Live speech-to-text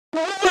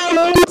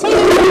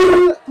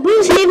To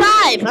Brucey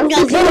Live. I'm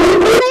gonna zoom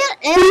in on it,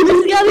 and this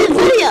is gonna be a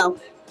video.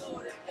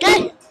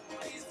 Okay,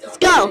 let's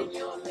go.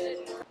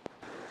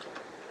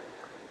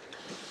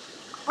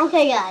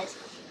 Okay, guys.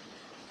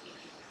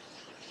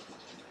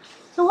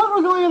 So what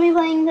we're going to be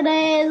playing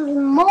today is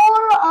more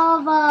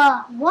of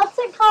what's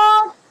it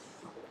called?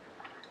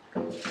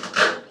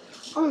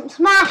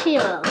 Smash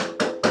Heroes.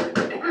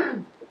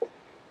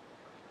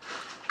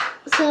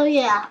 So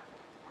yeah.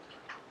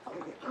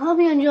 I hope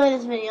you enjoy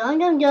this video. I'm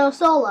gonna go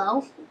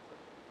solo.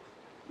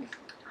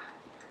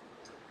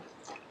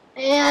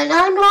 And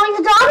I'm going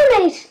to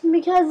dominate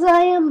because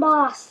I am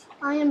boss.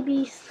 I am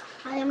beast.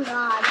 I am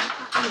God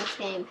in this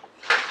game.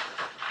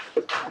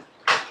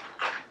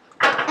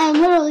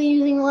 I'm literally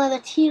using one of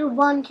the tier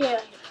 1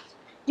 characters.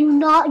 Do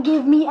not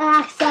give me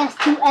access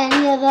to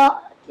any of the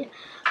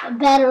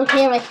better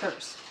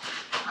characters.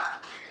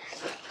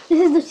 This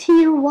is the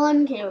tier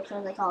 1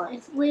 character, they call it.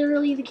 It's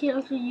literally the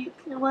character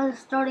one of the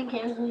starting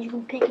characters you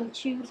can pick and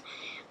choose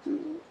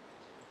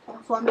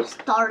from to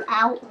start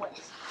out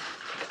with.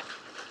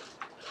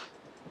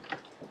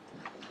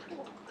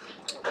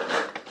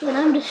 And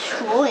I'm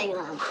destroying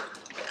them.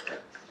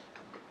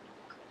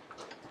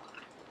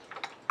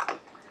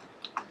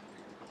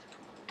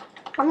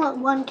 I'm at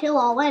 1 kill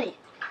already.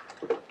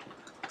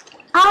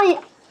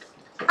 I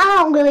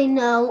don't really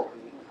know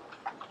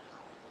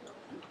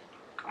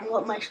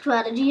what my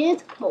strategy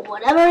is, but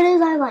whatever it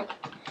is, I like.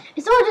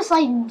 It's sort of just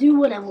like do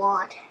what I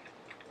want.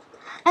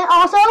 And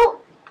also,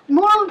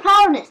 more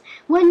overpoweredness.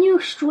 When you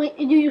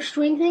do your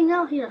string thing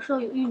now, here I'll show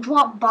you. You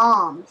drop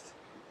bombs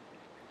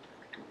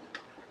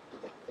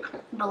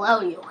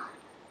below you.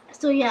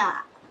 So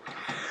yeah.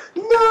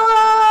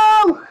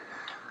 No!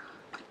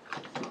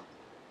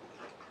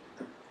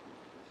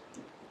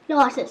 No,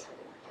 watch this.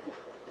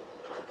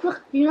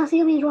 Look, do you not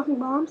see me dropping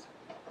bombs?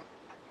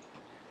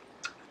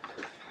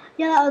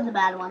 Yeah, that was a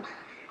bad one.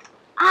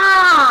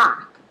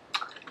 Ah!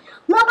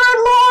 Leopard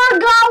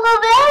Lord got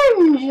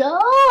revenge!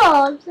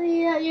 Oh,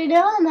 see what you're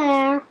doing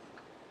there.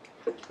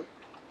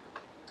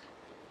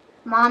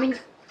 Mommy.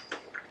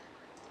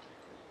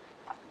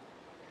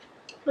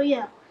 But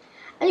yeah,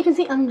 as you can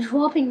see, I'm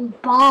dropping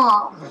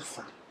bombs.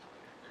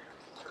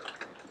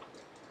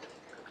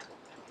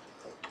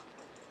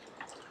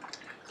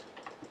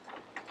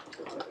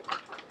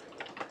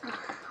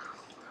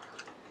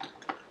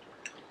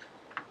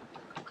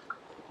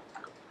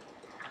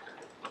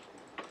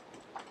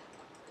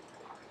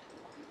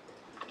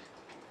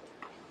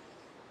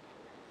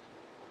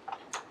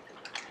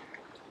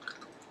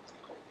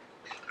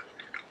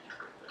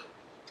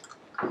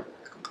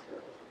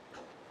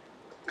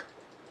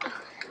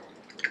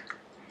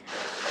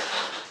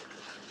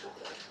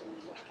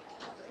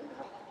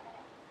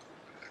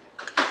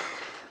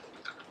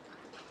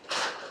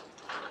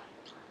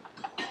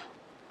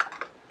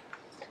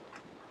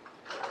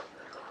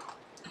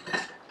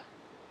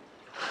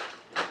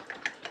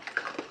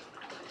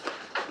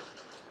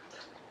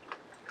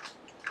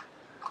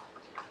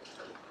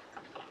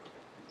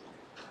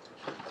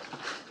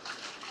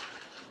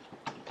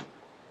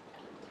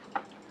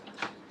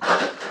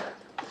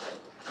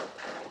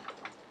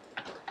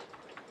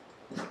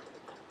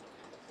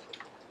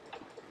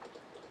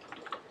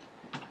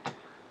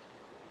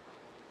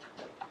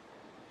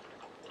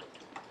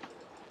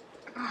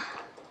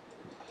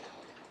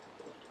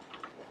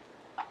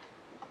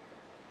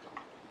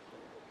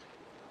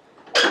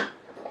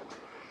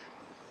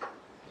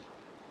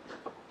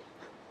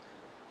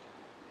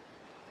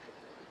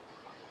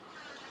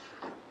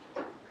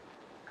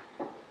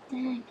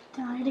 Dang,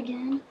 died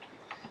again.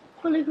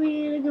 Fully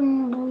created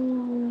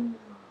boom.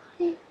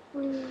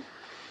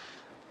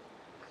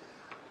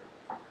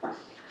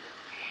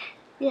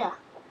 Yeah.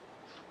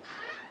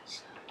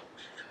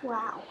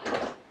 Wow.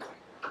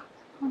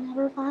 I'll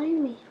never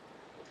find me.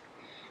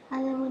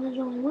 And then when there's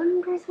only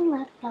one person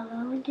left, I'll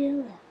only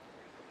kill them.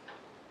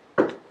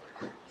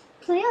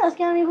 So yeah, that's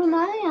gonna be for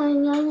my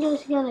I'm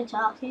just gonna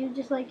talk to you.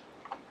 Just like,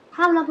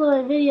 haven't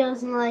uploaded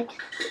videos in like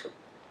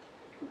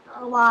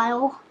a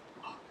while.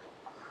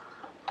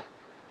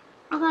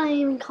 I'm gonna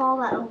even call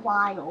that a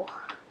while.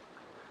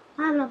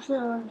 I haven't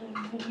uploaded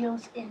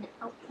videos in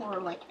for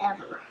like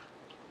ever.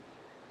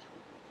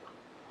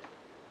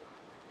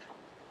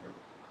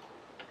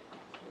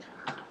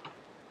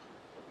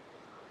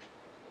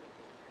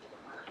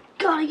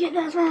 Gotta get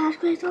that smash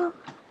crystal.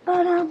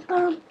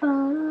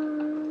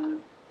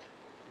 Ba-dum-bum-bum.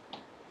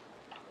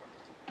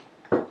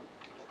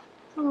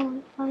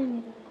 Oh, find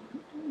me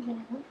the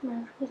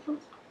smash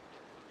crystals.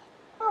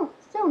 Oh,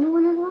 still no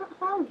one has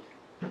found me.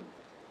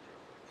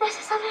 This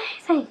is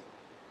amazing.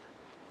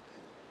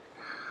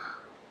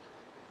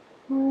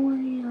 Oh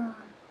my god.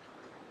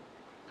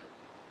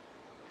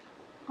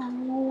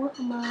 Oh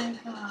my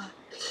god.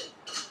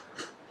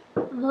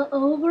 The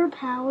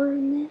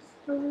overpoweringness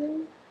of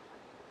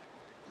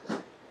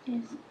this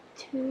is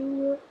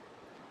too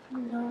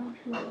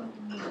gosh much.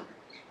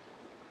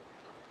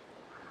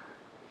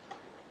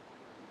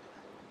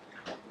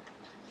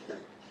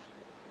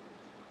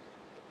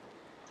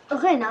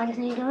 Okay, now I just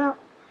need to go out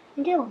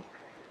and kill him.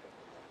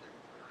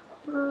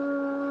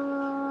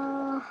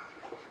 Oh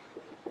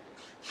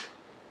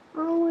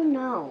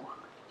no.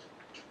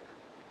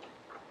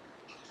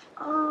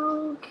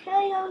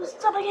 Okay, I was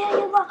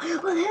suffocating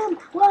with him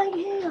right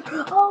here.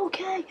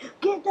 Okay,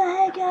 get the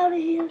heck out of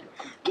here.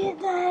 Get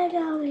the heck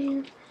out of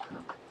here.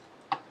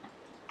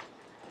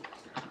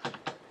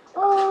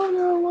 Oh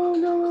no, oh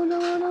no, oh no,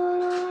 oh no, oh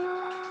no, no.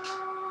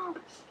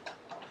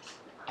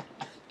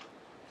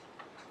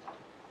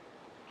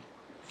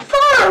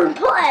 Third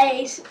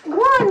place!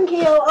 1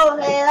 kill.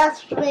 Okay,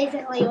 that's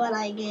basically what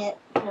I get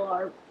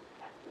for,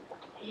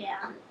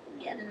 yeah,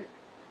 getting,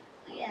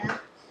 yeah.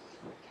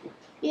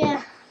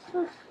 Yeah.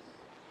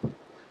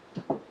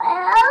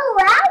 Oh,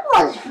 that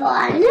was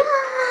fun.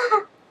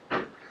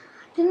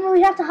 Didn't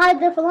really have to hide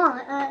there for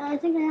long. I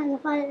think I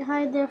had to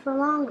hide there for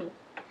longer.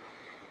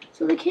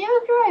 So the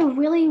character I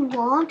really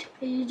want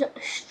is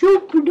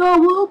Super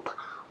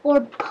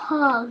or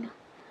Pug.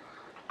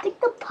 I think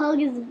the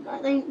Pug is, I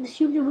think the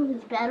Super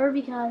is better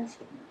because,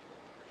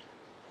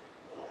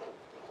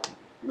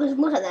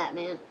 look at that,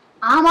 man.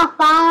 I'ma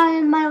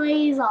find my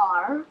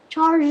laser,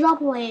 charged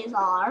up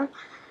laser,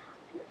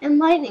 and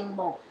lightning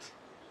bolts.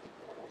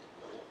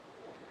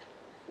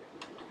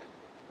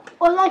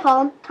 What do I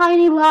call them?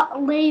 Tiny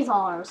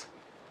lasers.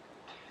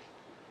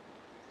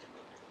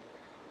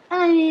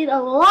 And I need a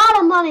lot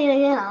of money to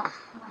get them.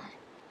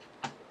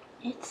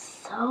 It's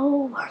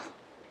so worth it.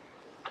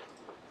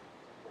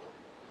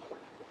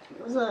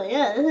 So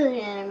yeah, this is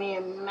gonna be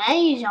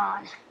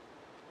amazing.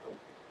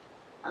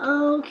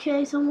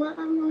 Okay, so what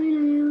I'm going to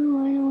do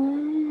right away,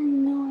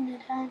 I'm going to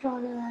attach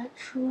onto that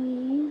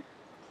tree.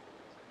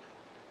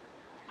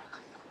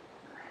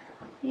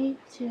 3,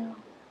 2,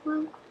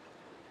 1.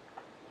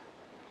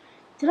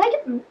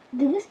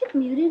 Did this get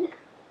muted?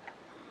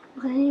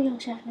 Okay, I need to go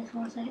check this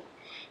for a second.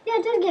 Yeah,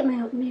 it did get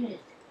muted.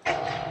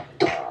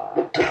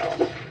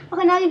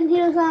 Okay, now you can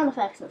hear the sound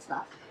effects and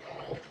stuff.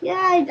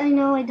 Yeah, I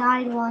know I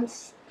died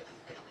once.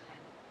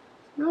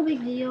 No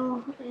big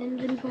deal.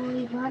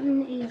 Inventory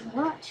button is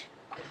what?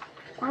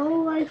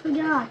 Oh, I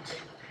forgot.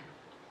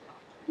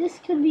 This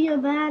could be a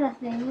bad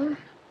thing.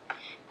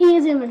 E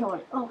is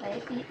inventory.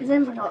 Okay, E is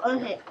inventory.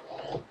 Okay.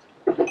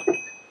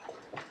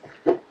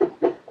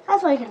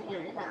 That's why you can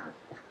hear the sound.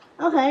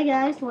 Okay,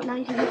 guys, well, now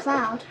you can hear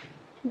sound.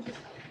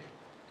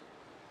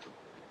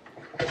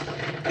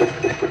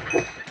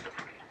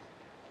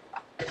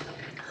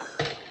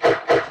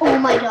 Oh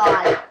my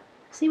god.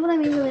 See what I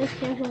mean with this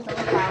character is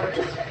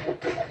overpowered.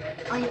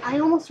 I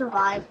almost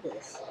survived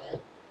this.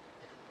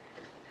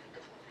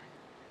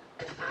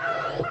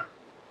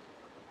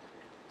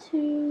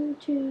 Two,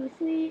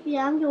 3.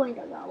 Yeah, I'm going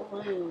to go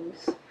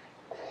lose.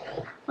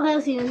 Okay,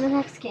 I'll see you in the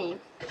next game.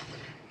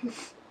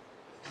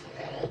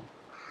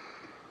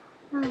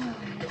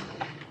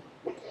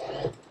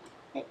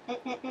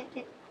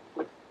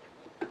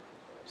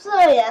 So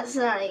yeah,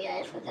 sorry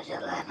guys for the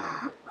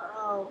dilemma.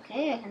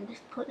 Okay, I can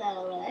just put that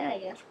over there, I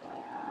guess.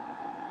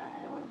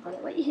 I want to put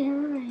it right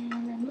here and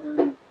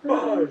then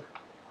 5,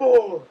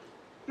 4,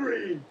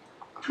 3,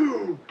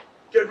 2,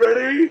 get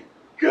ready,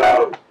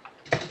 go!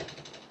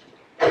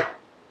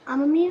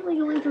 I'm immediately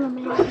going to the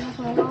mail, and that's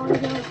where I always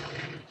go.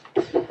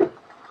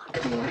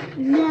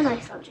 And then I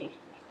start changing.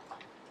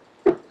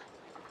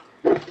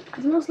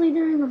 Because mostly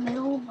they're in the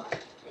middle, but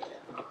yeah.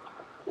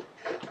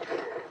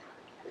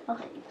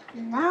 Okay,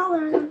 now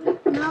they're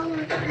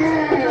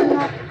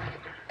not.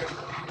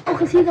 Oh,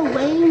 because he's a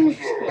ranged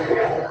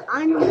hit.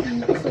 I'm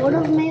sort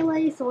of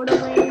melee, sort of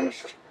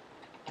ranged.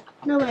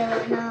 Nobody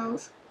really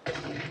knows.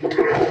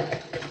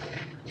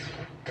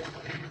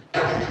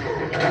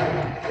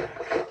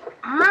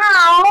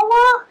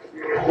 Ow!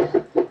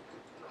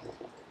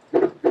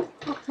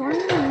 Oh, so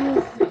I'm gonna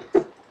use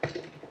this.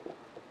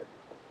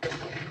 I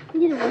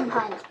need a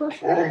one-time push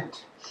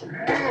it.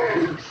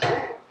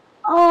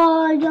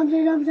 Oh, I jumped.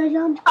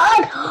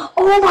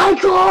 Oh my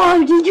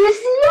god! Did you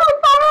see how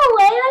far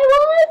away I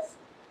was?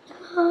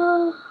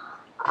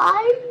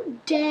 I'm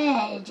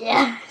dead.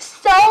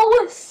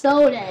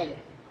 So dead.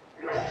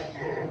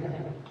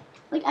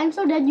 Like, I'm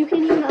so dead you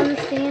can't even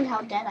understand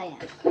how dead I am.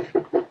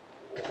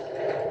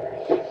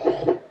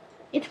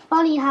 It's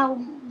funny how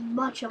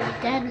much of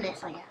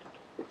deadness I am.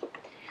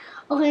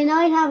 Okay, now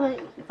I have a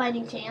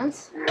fighting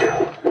chance.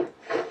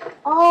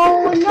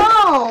 Oh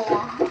no!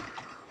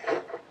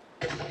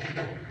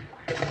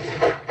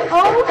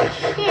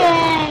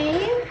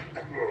 Okay.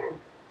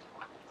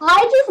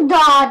 I just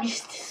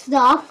dodged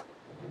stuff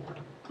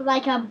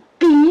like a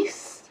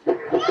beast.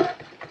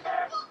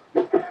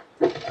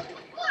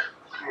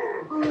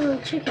 Oh,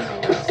 chicken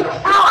wings.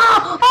 Ow,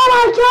 ow! Oh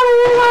my god!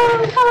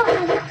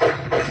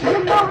 I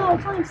didn't know how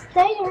to climb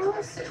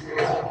stairs. I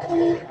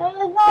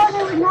thought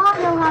they would not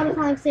know how to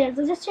climb stairs.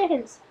 They're just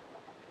chickens.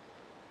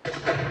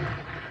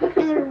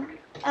 And they're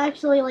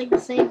actually like the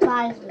same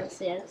size as the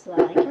stairs, so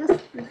I guess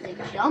if they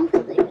jumped,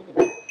 they could do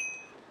it.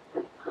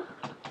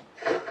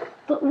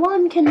 But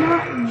one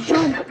cannot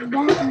jump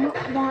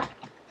that.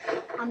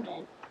 I'm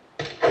dead.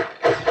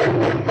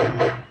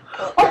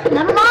 Oh,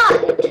 never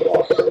mind.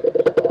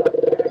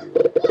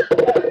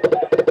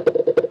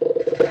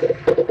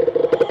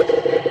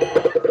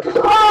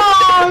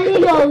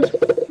 goes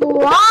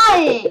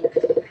flying.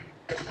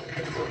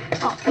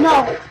 Oh,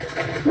 no.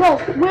 No,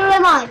 where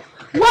am I?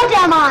 What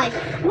am I?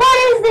 What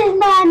is this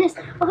madness?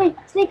 Okay,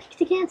 snake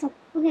to cancel.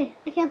 Okay,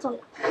 I canceled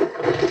it.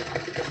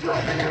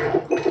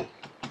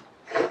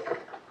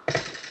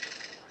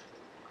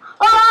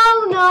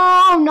 Oh,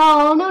 no,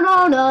 no, no,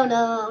 no, no,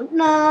 no,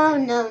 no,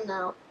 no,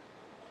 no.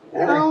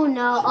 Oh,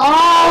 no.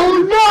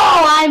 Oh,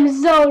 no, I'm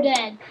so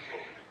dead.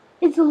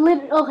 It's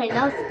literally, okay,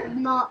 now it's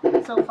not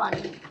so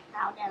funny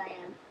how dead I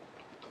am.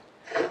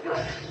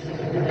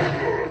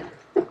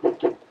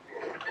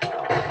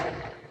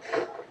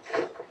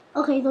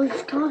 Okay,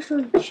 those gosh,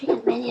 those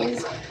chicken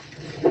minions.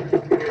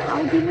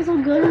 How are people so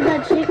good with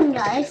that chicken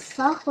guy? I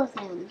suck with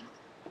him.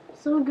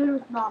 So good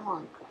with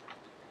Batman.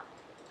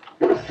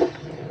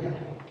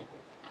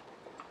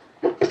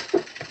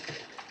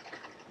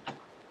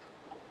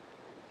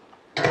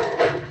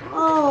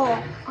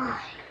 Oh, my.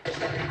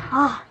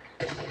 Ah.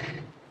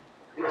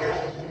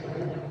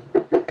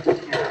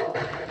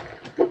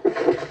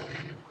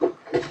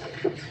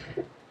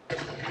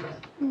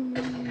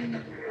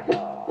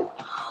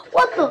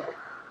 What the?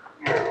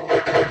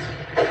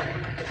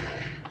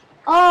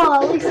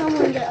 Oh, at least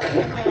someone got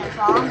hit by a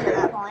bomb at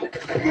that point.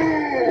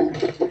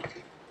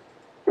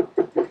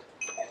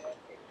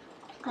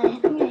 Okay,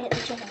 I'm gonna hit the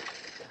chicken.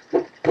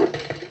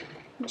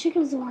 The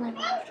chicken's the one I'm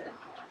after.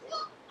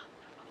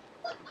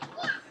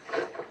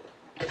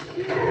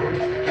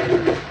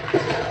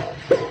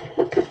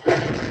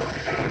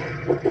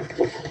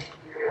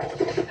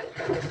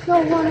 No,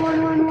 one.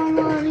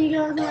 You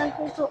guys my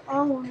pistol.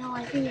 Oh no,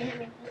 I think it hit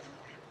me.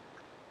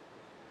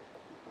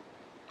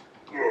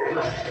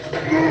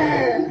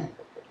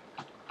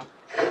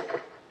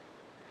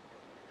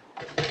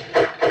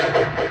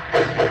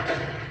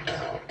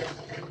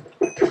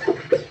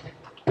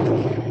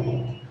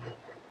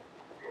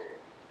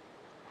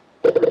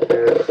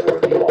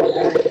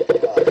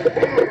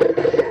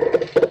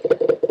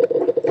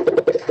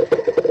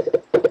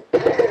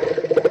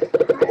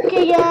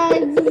 Okay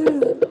guys, this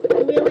is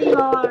really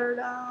hard.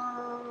 I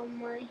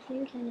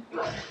think I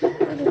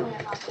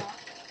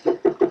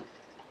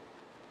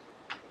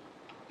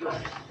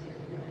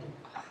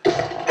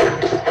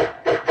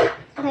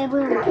okay,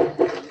 blew him up.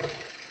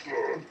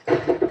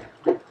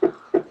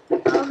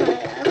 Okay,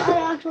 if I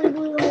actually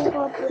blew the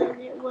whole up, then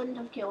it wouldn't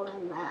have killed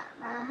him that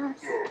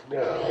fast.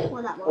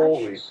 Well, that much.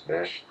 Only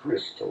smash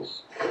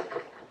crystals.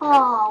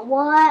 Oh,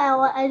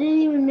 what? I didn't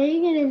even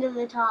make it into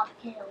the top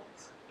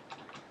kills.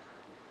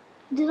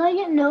 Did I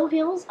get no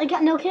kills? I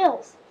got no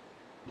kills.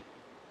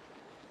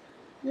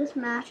 This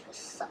match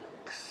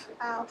sucks.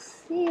 I'll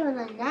see you in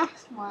the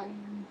next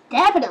one.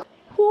 Definitely.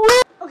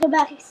 Okay,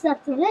 back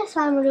except for this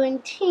time we're doing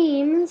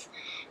teams.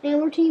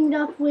 And we're teamed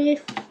up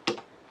with,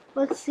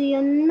 let's see,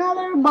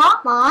 another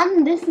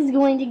Botmon. This is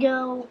going to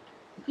go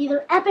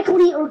either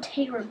epically or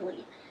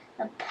terribly.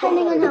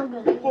 Depending on how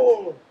good it is.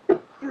 4,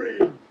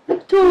 3,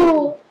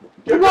 2,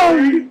 get 1,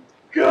 ready,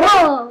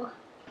 go!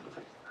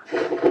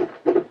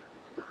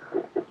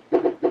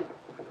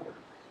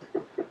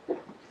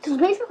 This is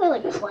basically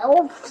like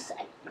 12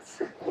 seconds.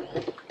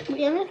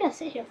 Okay, I'm just gonna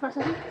sit here for a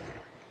second.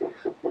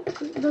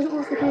 It doesn't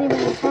look like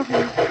anybody's talking.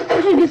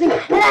 Which is a good thing.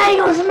 And there he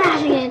goes,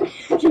 smashing it!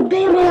 Just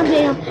bam, bam,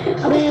 bam.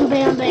 Bam,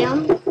 bam, bam.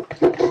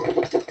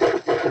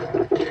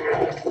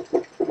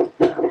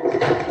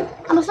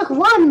 I must took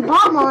one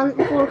Botmon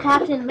for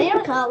Captain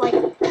America, like,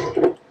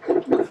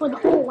 for the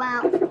whole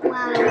wow.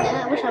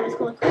 I wish I was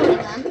recording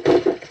then.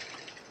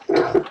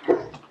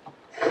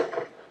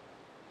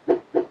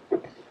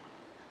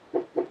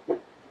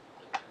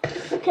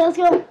 Okay, let's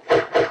go.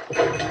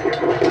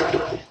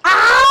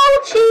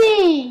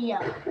 Ouchie!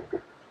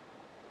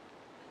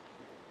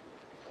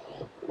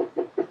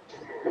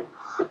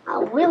 I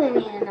really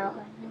need to know how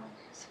I'm doing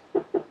this.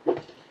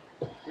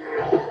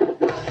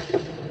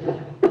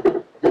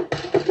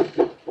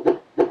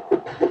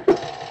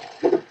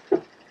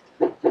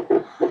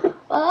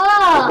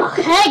 Oh,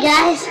 hey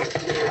guys!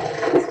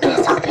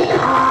 This will be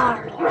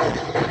hard.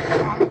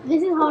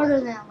 This is harder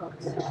than it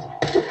looks.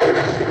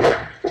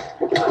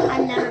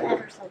 I've never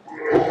ever said that.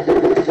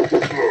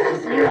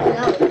 So you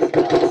know this.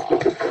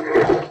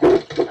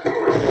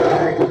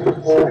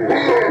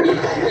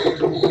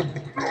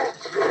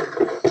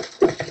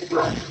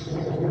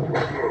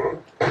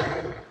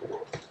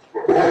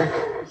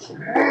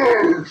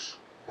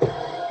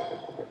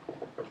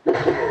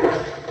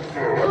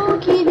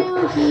 Okie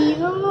dokie,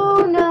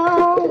 oh no,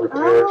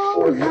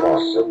 oh no.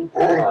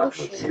 Oh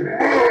shit.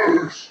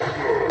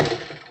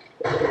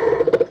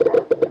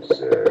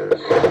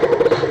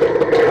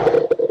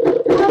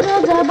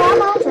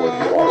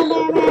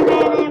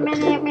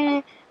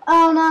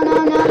 Oh no.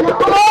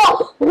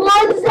 Oh!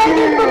 1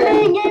 second for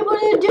being able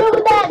to do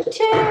that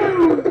too!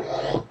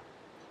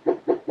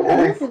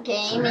 This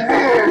game is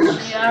a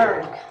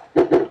jerk.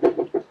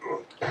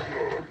 I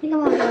think I'm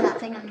gonna do that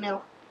thing in the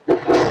middle.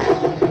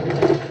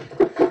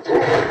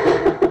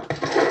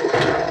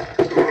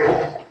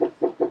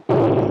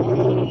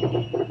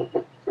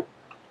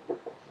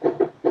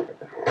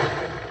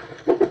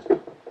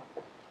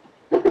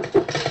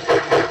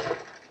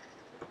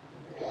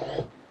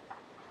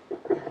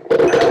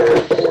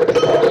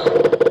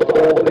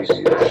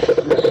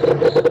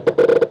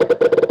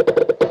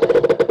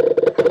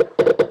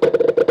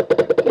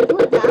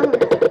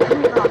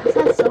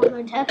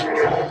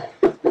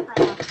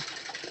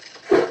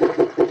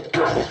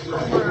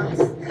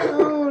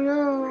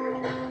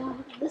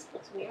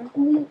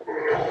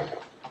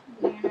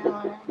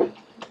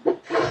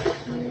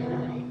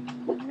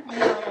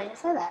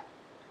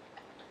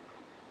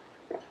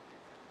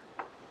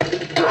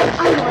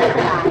 I'm going to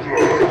die.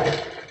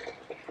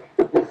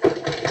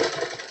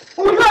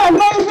 Oh my god, I'm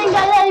fighting the same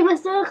guy that he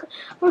was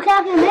for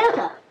Captain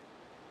America.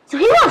 So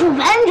he wants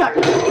revenge on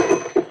me.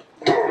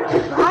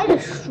 But I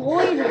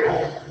destroyed him.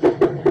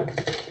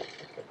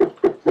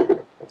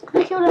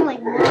 I killed him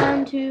like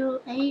 1, 2,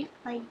 8,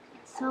 like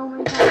so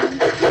many times.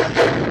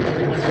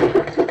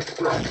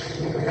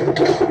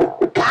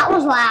 That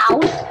was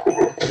loud.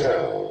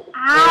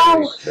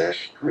 Ow!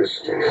 Smashed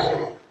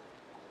crystals.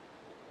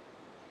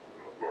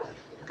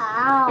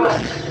 Ow.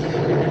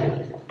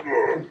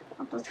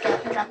 Let's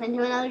jump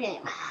into another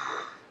game.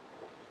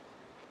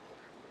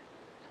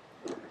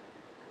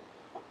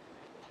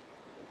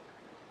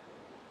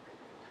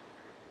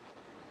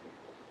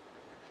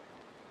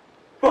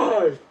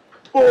 5,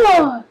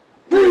 4,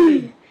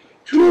 3,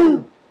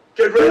 2,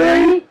 get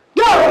ready,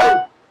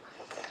 go!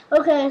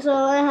 Okay, so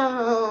I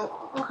have,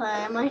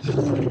 okay, my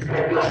team.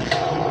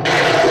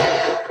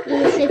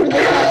 Let's see for this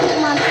guy,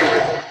 come on.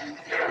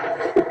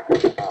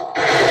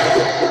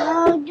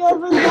 Go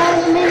for the guy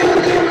in the minion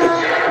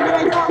that I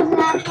thought was an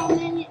actual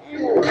minion.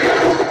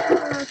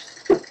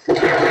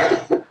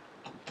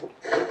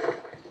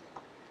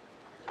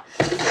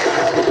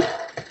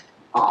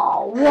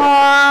 Oh,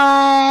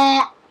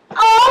 what?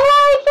 Oh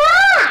my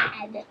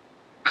god!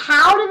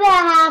 How did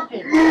that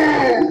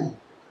happen?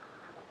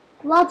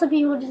 Lots of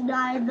people just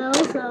died though,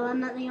 so I'm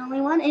not the only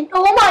one. And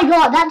oh my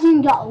god, that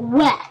team got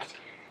wrecked.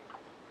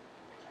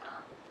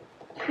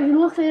 If you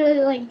look at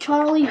it, like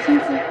Charlie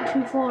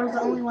 224 is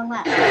the only one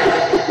left. I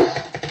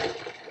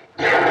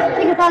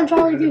think I found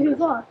Charlie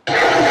 224. Oh!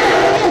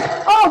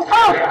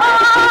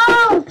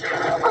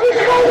 Oh, he's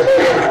the guy who did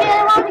it.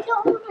 I wanted to kill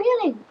him from the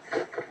beginning.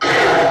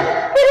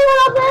 He didn't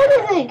want to do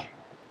anything.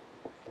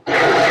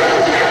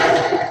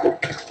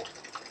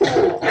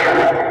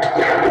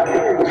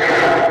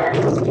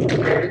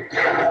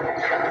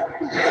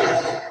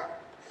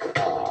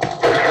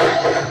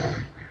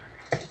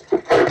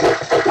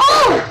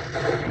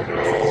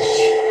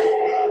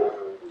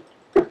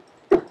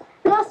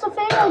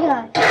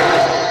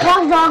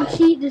 Watchdog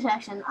cheat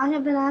detection. I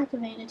have been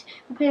activated.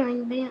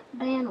 Preparing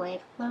ban wave.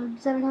 Load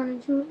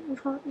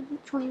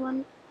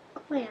 721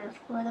 players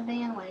for the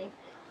ban wave.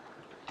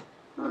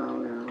 Oh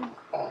no.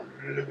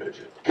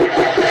 Unlimited.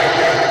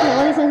 Oh,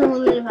 what is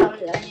unlimited power?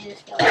 I need to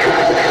skill. I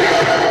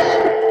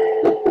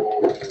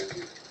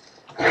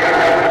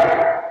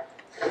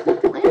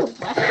need a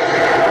weapon.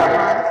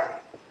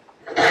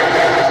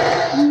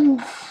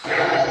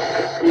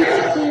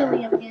 It's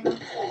clearly a game.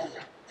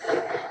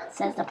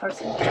 Says the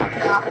person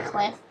jumping off a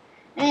cliff.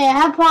 Hey, I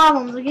have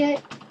problems, okay?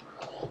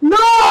 No!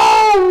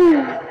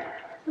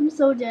 I'm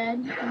so dead.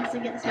 I need to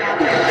get this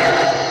map.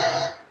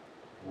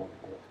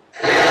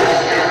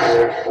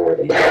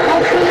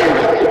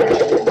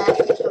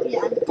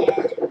 Yeah, I'm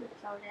dead. I'm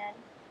so dead.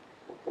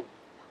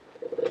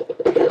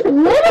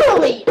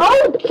 Literally!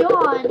 Oh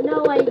god,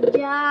 no, I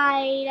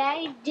died.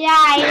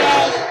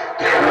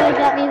 Oh, it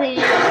got me the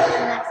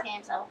next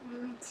game, so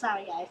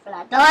sorry guys for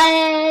that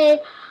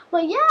delay.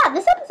 But yeah,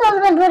 this episode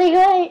has been pretty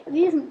great.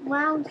 These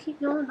rounds keep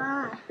going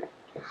by.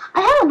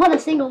 I haven't won a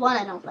single one,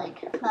 I don't think.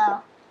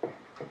 So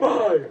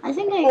 5, I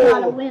think I 4,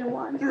 gotta win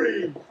one.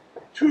 3,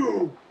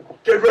 2,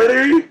 get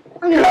ready,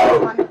 I'm gonna win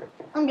this one.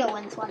 I'm gonna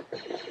win this one.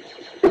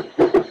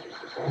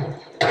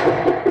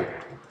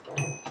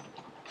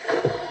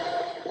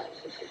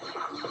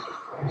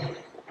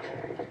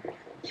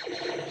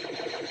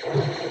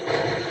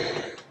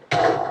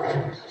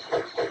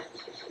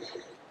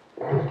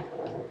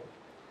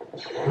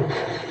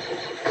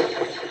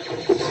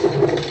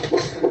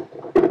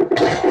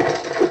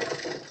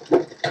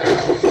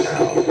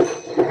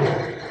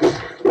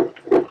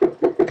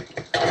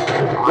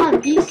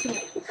 I'm beasting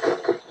it.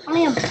 I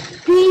am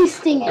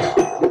beasting it.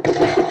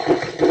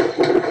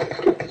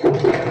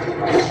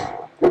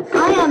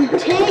 I am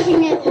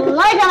taking it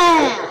like a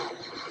man.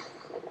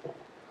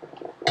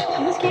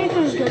 This character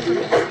is good for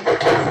me.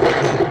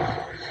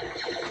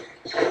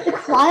 The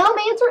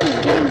Cryomancer is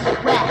getting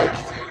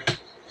wrecked.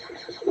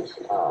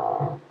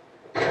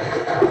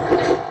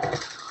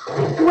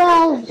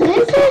 Well,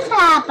 this is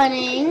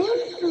happening.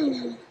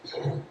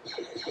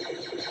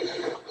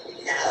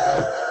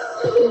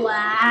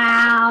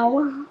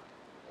 Wow.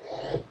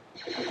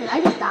 Did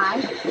I just die? I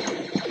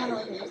can't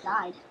believe I just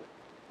died.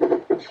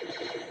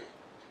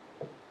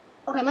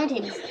 Okay, my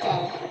team is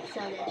dead.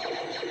 So dead.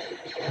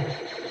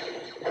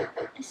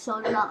 So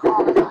not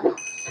all the fun.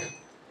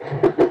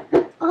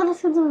 Oh,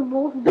 this is a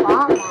wolf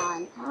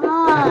Batman.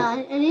 Ah,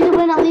 I need to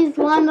win at least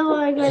one before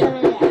I go to the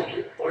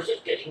video. or is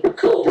it getting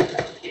cold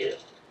out here?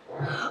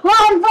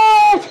 Run for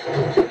it!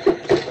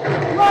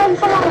 Run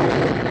for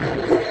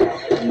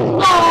it! No!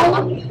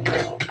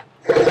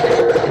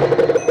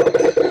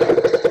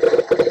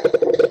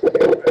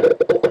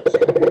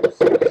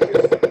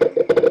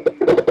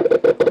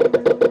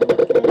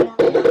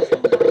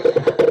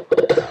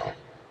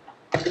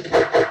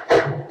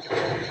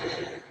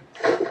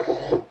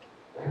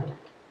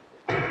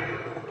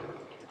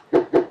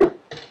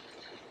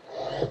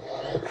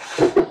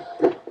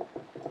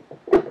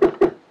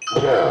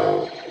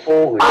 Now, only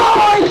Oh,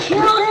 I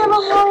killed him!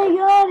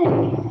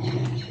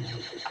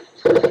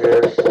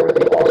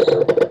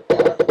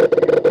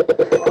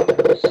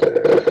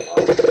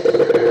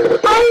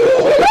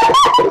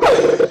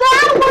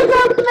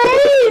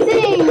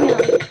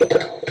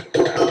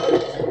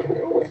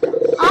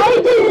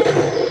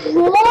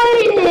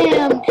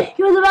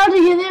 about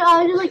to get it. I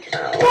was just like,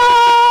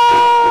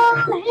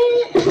 no,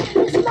 hit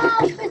the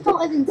smash pistol,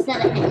 and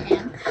instead I hit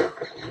him.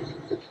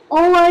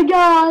 Oh my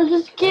god, I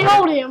just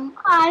killed him.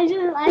 I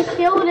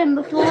killed him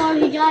before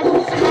he got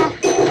the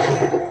smash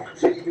pistol.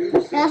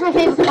 That's my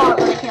favorite part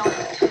when I killed him.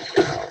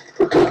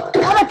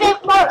 That's my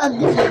favorite part of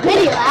this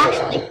video,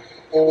 actually.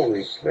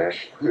 Holy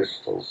smash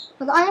crystals.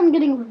 Because I am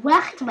getting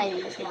wrecked by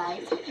these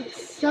guys.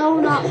 It's so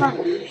not fun.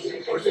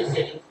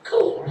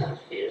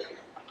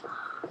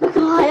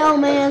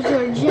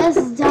 Biomancer,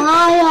 just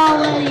die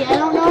already. I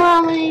don't know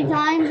how many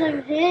times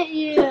I've hit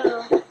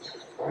you.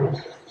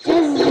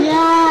 Just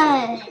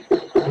die.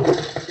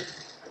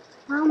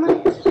 How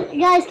many?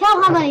 You guys,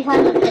 count how many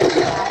times I've hit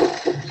you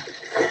guys.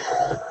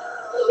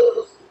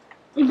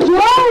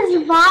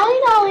 Yes,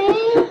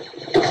 finally.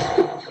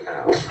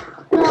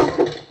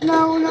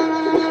 No.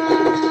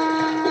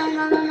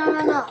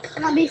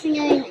 I'm not basing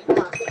anything. Come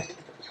on.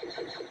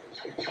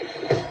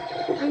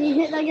 When you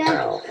hit that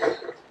guy,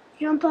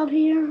 jump up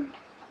here.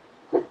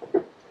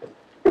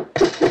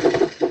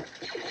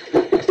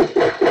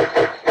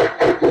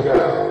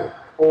 Now,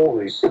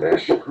 holy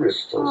smash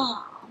crystals.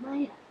 Oh,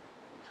 man.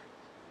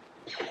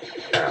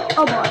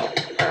 Oh, boy.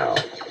 Ow.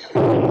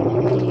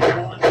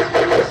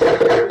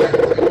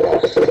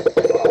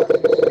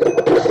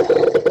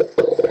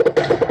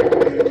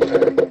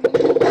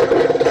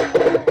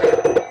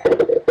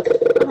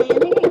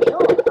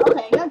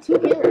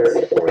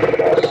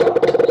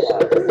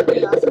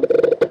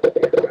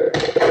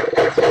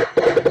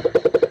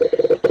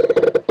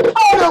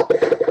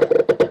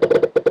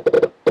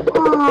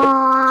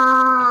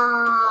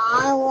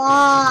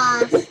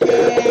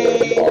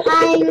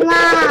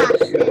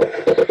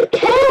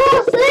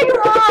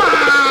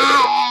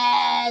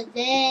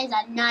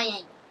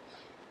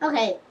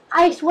 Okay,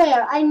 I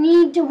swear, I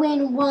need to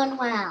win one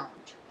round.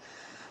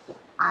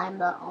 I'm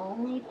the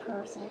only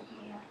person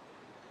here.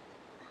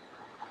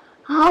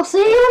 I'll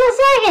see you in a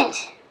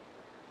second.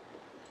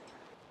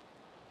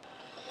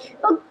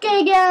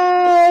 Okay,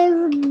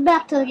 guys,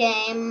 back to the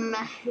game.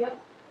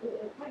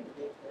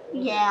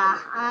 Yeah,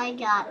 I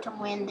got to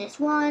win this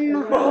one,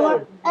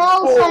 or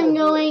else I'm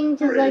going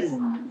to like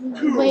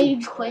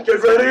rage quit.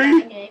 Get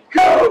ready?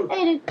 Go!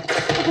 Hey, dude.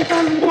 Okay, so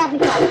I'm in the Captain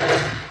Club.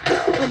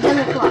 Or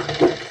General Club.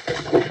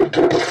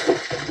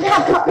 They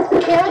have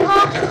carrot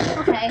hop?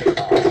 Okay.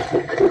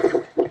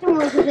 I can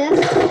work with this.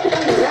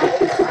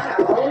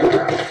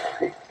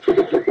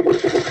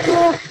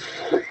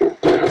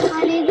 I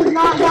need to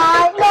not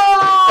die. No,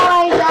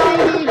 I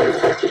died.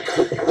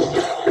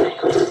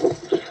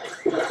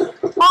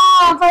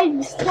 Oh, if I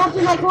stepped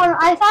in that corner,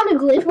 I found a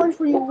glitch once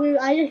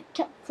where I just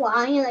kept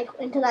flying like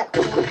into that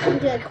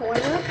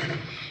corner,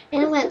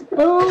 and it went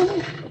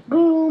boom,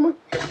 boom,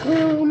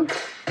 boom.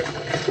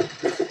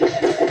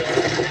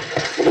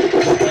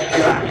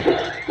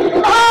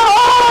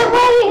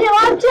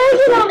 I'm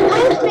taking him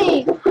with me.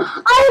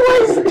 I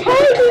was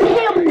taking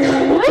him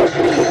with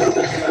me.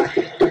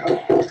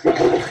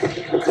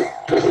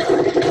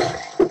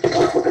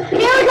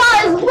 Here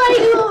is way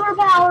too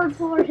overpowered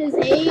for his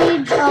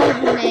age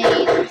of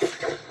names.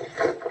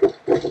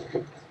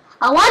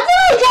 What did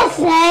I just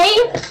say?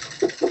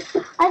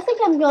 I think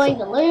I'm going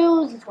to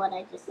lose is what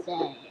I just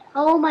said.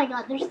 Oh my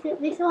god, they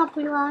still have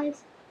 3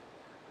 lives.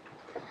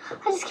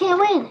 I just can't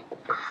win.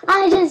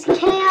 I just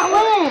can't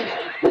win.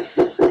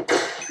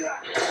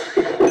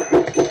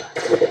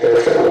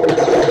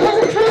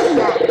 There's a truth in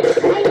that.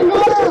 I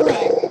never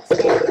win this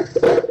game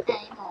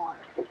anymore.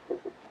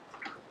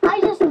 I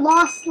just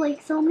lost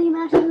like so many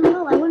matches in a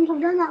row. I wouldn't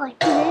have done that like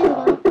 2 days ago.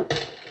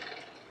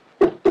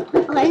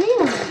 Well, I need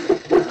them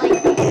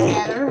like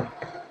better.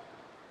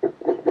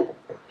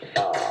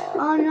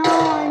 Oh no,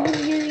 I'm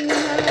just getting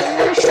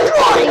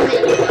destroying me.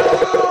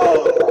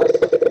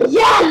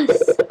 Yes!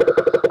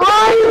 I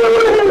would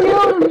have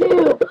killed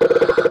you!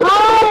 I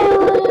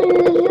would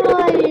have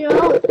destroyed you!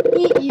 I'll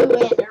eat you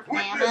and your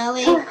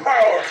family.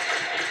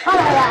 La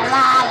la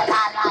la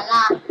la la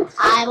la.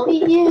 I will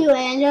eat you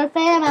and your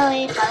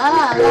family. La la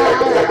la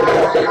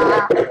la la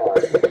la.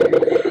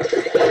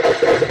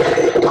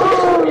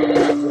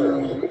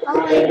 Oh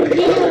wait,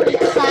 you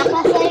stop a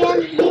second.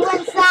 You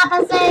went stop a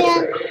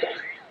second.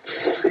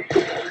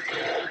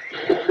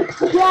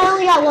 Yeah, I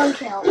only got 1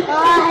 kill. Oh,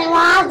 I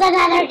lost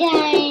another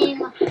game.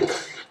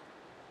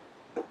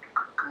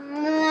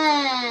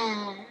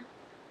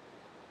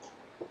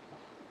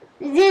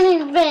 This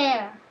isn't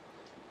fair.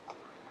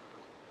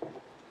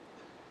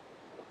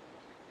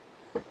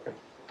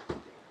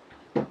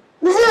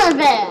 This isn't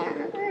fair.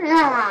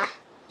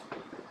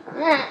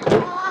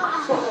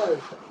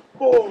 5,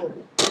 4,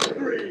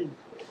 3,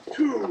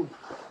 2,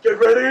 get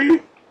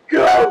ready,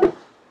 go!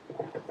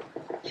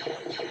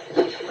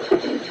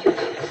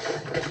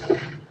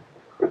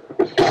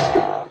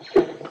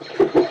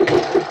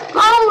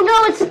 Oh no,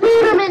 it's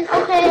Spooderman.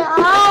 Okay,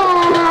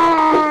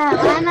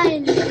 I'm not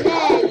in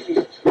bed.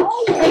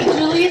 Hey,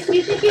 Julius, do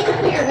you think you can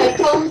put your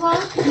headphones on?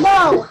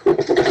 No.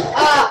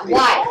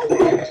 Why?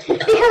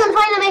 Because I'm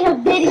trying to make a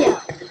video.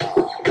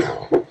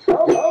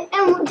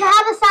 And to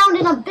have a sound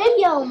in a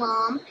video,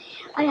 Mom,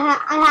 I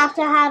have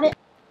to have it.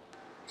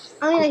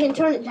 I mean, I can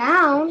turn it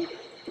down.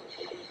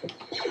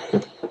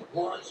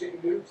 Launching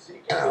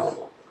Noopsie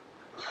Cow.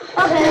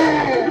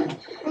 Okay.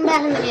 I'm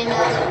back in the game now.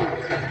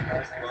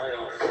 That's my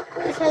honor.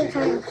 Let's try to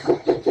turn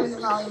the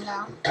volume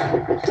down.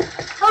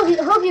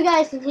 Hope you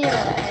guys can hear it,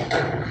 okay?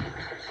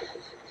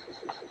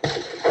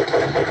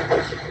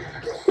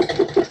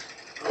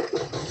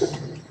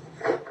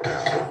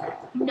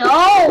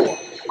 No!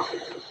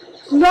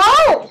 No!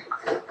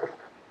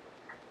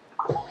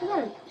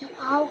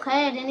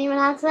 Okay, I didn't even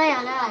have to say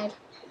I died.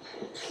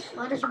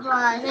 What a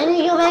surprise. I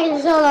need to go back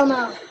into solo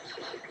mode.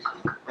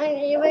 I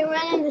need to go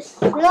back into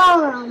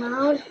solo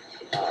mode.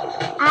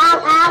 Ow,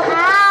 ow,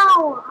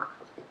 ow!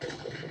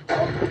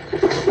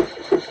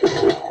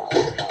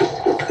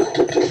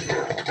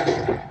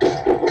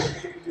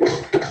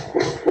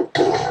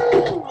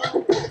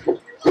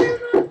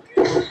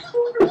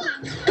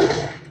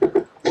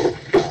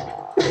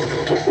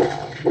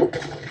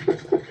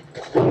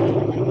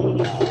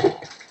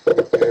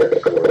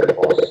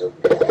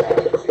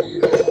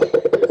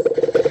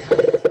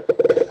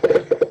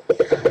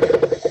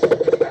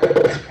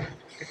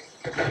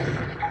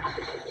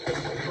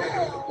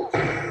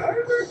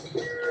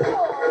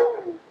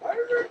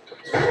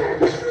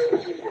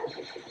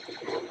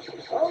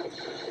 Awesome.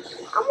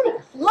 How many?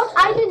 What?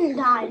 I didn't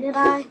die, did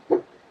I?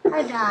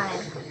 I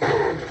died.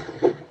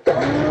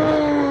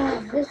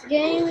 This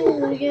game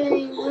is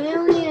getting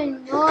really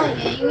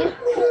annoying.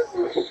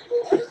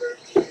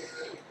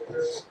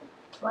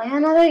 Play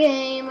another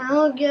game.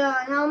 Oh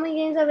god, how many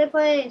games have I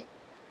played?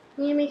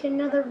 Need to make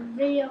another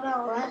video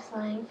about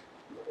wrestling.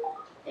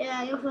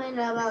 Yeah, you'll find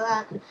out about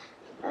that in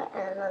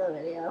another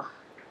video.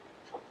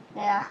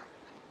 Yeah.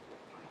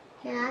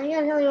 Yeah, I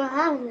gotta tell you what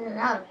happened in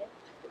another video.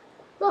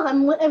 Look,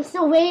 I'm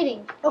still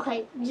waiting.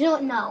 Okay, you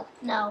don't know.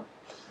 No.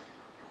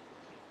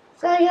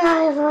 So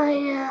guys,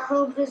 I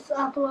hope this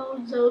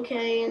uploads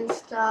okay and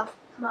stuff,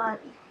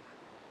 but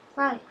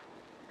bye.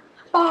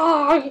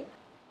 Bye!